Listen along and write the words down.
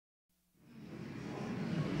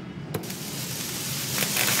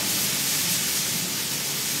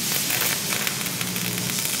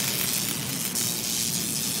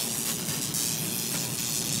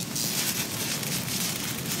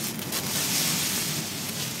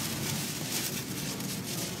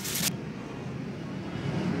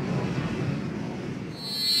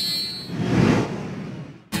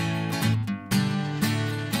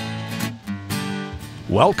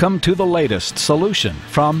Welcome to the latest solution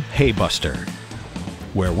from Balebuster,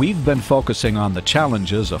 where we've been focusing on the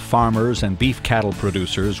challenges of farmers and beef cattle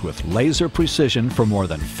producers with laser precision for more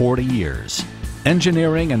than 40 years.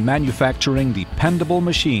 Engineering and manufacturing dependable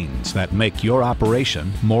machines that make your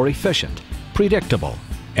operation more efficient, predictable,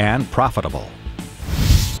 and profitable.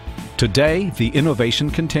 Today, the innovation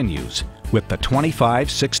continues with the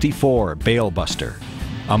 2564 Balebuster,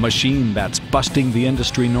 a machine that's busting the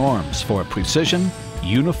industry norms for precision,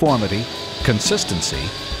 uniformity, consistency,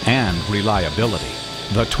 and reliability.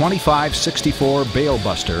 The 2564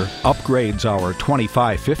 Balebuster upgrades our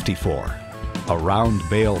 2554, a round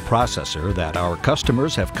bale processor that our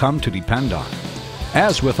customers have come to depend on.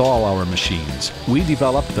 As with all our machines, we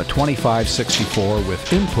developed the 2564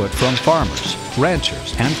 with input from farmers,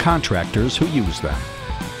 ranchers, and contractors who use them.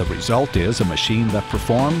 The result is a machine that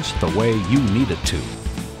performs the way you need it to.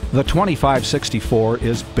 The 2564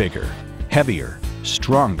 is bigger, heavier,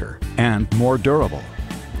 stronger, and more durable.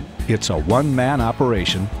 It's a one-man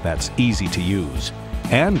operation that's easy to use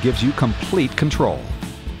and gives you complete control,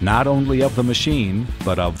 not only of the machine,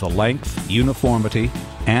 but of the length, uniformity,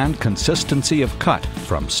 and consistency of cut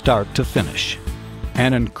from start to finish.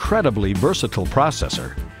 An incredibly versatile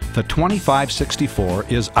processor, the 2564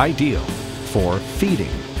 is ideal for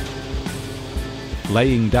feeding,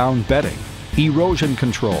 laying down bedding, erosion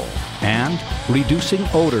control, and reducing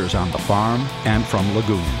odors on the farm and from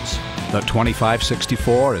lagoons. The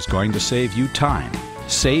 2564 is going to save you time,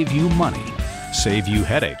 save you money, save you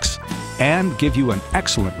headaches, and give you an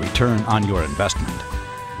excellent return on your investment.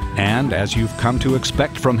 And as you've come to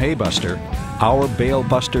expect from Balebuster, our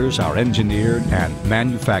Balebusters are engineered and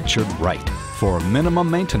manufactured right for minimum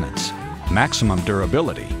maintenance, maximum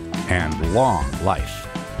durability, and long life.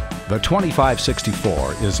 The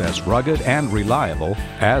 2564 is as rugged and reliable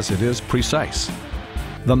as it is precise.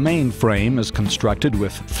 The main frame is constructed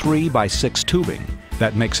with 3x6 tubing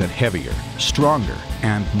that makes it heavier, stronger,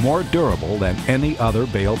 and more durable than any other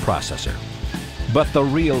bale processor. But the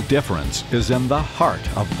real difference is in the heart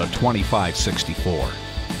of the 2564,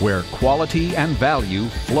 where quality and value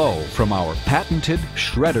flow from our patented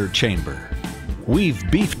shredder chamber. We've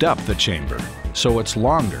beefed up the chamber so it's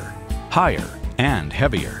longer, higher, and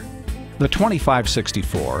heavier. The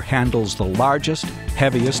 2564 handles the largest,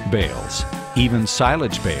 heaviest bales, even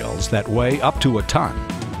silage bales that weigh up to a ton.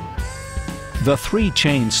 The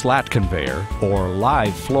 3-chain slat conveyor, or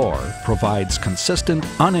live floor, provides consistent,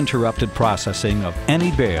 uninterrupted processing of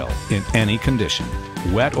any bale in any condition,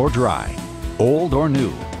 wet or dry, old or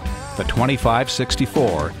new. The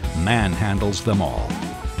 2564 manhandles them all.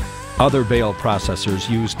 Other bale processors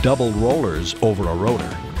use double rollers over a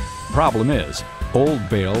rotor. Problem is, old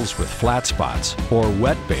bales with flat spots or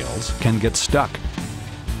wet bales can get stuck.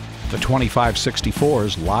 The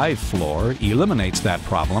 2564's live floor eliminates that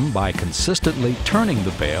problem by consistently turning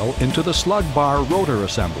the bale into the slug bar rotor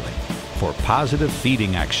assembly for positive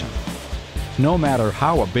feeding action. No matter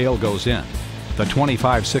how a bale goes in, the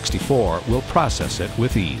 2564 will process it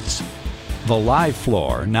with ease. The live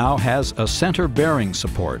floor now has a center bearing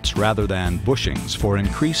supports rather than bushings for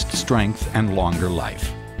increased strength and longer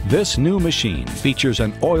life. This new machine features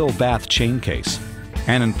an oil bath chain case,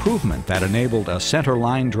 an improvement that enabled a center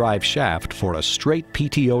line drive shaft for a straight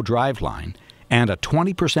PTO drive line, and a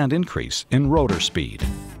 20% increase in rotor speed.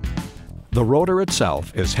 The rotor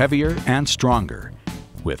itself is heavier and stronger,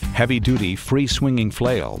 with heavy-duty free-swinging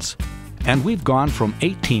flails, and we've gone from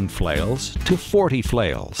 18 flails to 40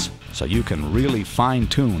 flails, so you can really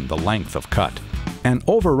fine-tune the length of cut. An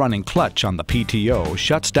overrunning clutch on the PTO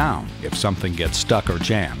shuts down if something gets stuck or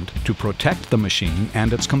jammed to protect the machine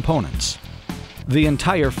and its components. The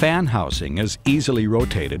entire fan housing is easily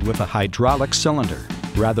rotated with a hydraulic cylinder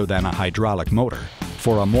rather than a hydraulic motor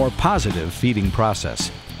for a more positive feeding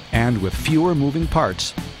process. And with fewer moving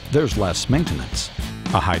parts, there's less maintenance.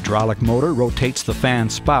 A hydraulic motor rotates the fan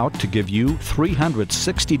spout to give you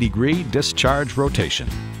 360-degree discharge rotation.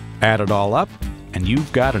 Add it all up, and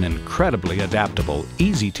you've got an incredibly adaptable,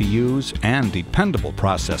 easy-to-use, and dependable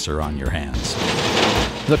processor on your hands.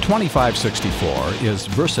 The 2564 is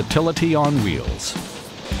versatility on wheels.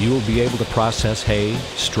 You'll be able to process hay,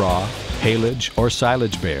 straw, haylage, or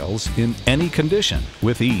silage bales in any condition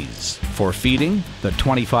with ease. For feeding, the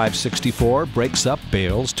 2564 breaks up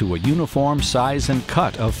bales to a uniform size and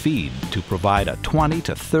cut of feed to provide a 20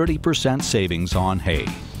 to 30% savings on hay.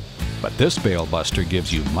 But this Balebuster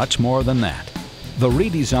gives you much more than that. The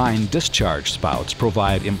redesigned discharge spouts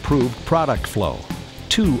provide improved product flow.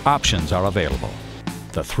 2 options are available.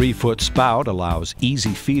 The 3-foot spout allows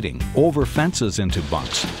easy feeding over fences into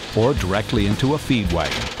bunks or directly into a feed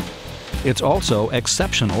wagon. It's also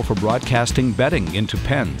exceptional for broadcasting bedding into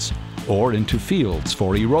pens or into fields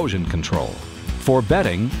for erosion control. For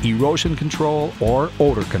bedding, erosion control, or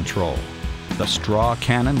odor control, the straw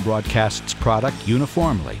cannon broadcasts product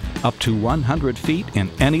uniformly up to 100 feet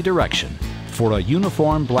in any direction for a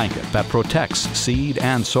uniform blanket that protects seed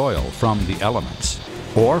and soil from the elements.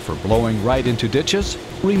 Or for blowing right into ditches,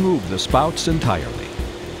 remove the spouts entirely.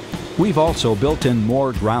 We've also built in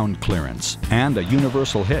more ground clearance and a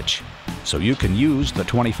universal hitch, so you can use the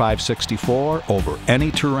 2564 over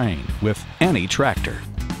any terrain with any tractor.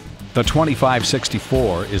 The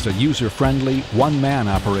 2564 is a user-friendly one-man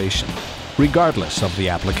operation, regardless of the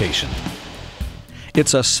application.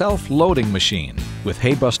 It's a self-loading machine with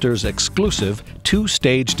Haybuster's exclusive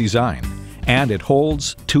two-stage design, and it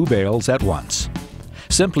holds 2 bales at once.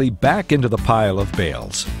 Simply back into the pile of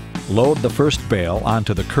bales. Load the first bale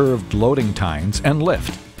onto the curved loading tines and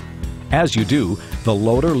lift. As you do, the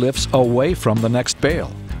loader lifts away from the next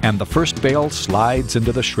bale, and the first bale slides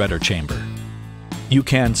into the shredder chamber. You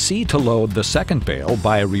can see to load the second bale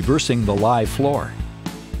by reversing the live floor.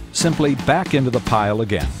 Simply back into the pile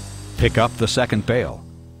again, pick up the second bale,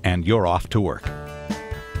 and you're off to work.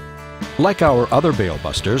 Like our other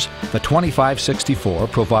Balebusters, the 2564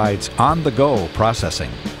 provides on-the-go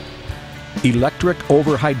processing. Electric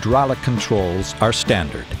over hydraulic controls are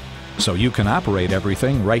standard, so you can operate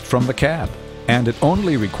everything right from the cab, and it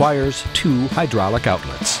only requires 2 hydraulic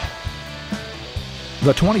outlets.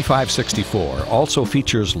 The 2564 also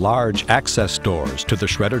features large access doors to the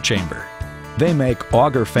shredder chamber. They make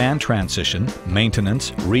auger fan transition,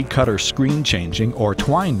 maintenance, recutter screen changing, or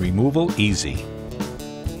twine removal easy.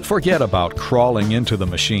 Forget about crawling into the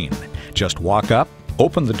machine. Just walk up,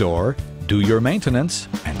 open the door, do your maintenance,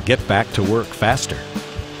 and get back to work faster.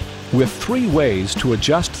 With 3 ways to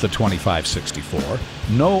adjust the 2564,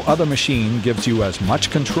 no other machine gives you as much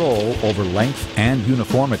control over length and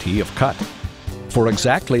uniformity of cut. For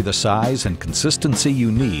exactly the size and consistency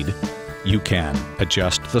you need, you can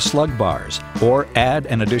adjust the slug bars or add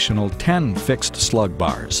an additional 10 fixed slug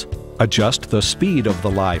bars. Adjust the speed of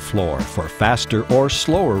the live floor for faster or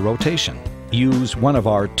slower rotation. Use one of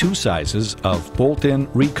our 2 sizes of bolt-in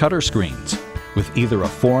recutter screens with either a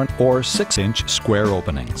 4 or 6-inch square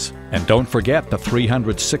openings. And don't forget the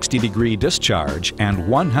 360-degree discharge and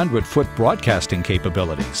 100-foot broadcasting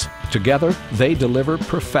capabilities. Together, they deliver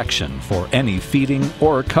perfection for any feeding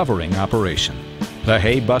or covering operation. The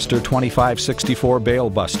Haybuster 2564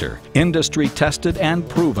 Balebuster, industry tested and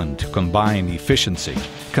proven to combine efficiency,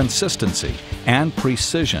 consistency, and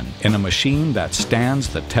precision in a machine that stands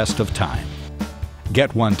the test of time.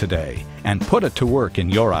 Get one today and put it to work in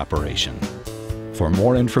your operation. For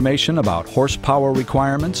more information about horsepower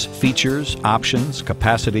requirements, features, options,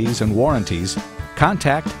 capacities, and warranties,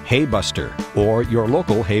 contact Haybuster or your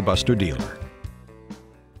local Haybuster dealer.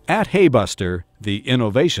 At Haybuster, the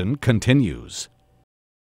innovation continues.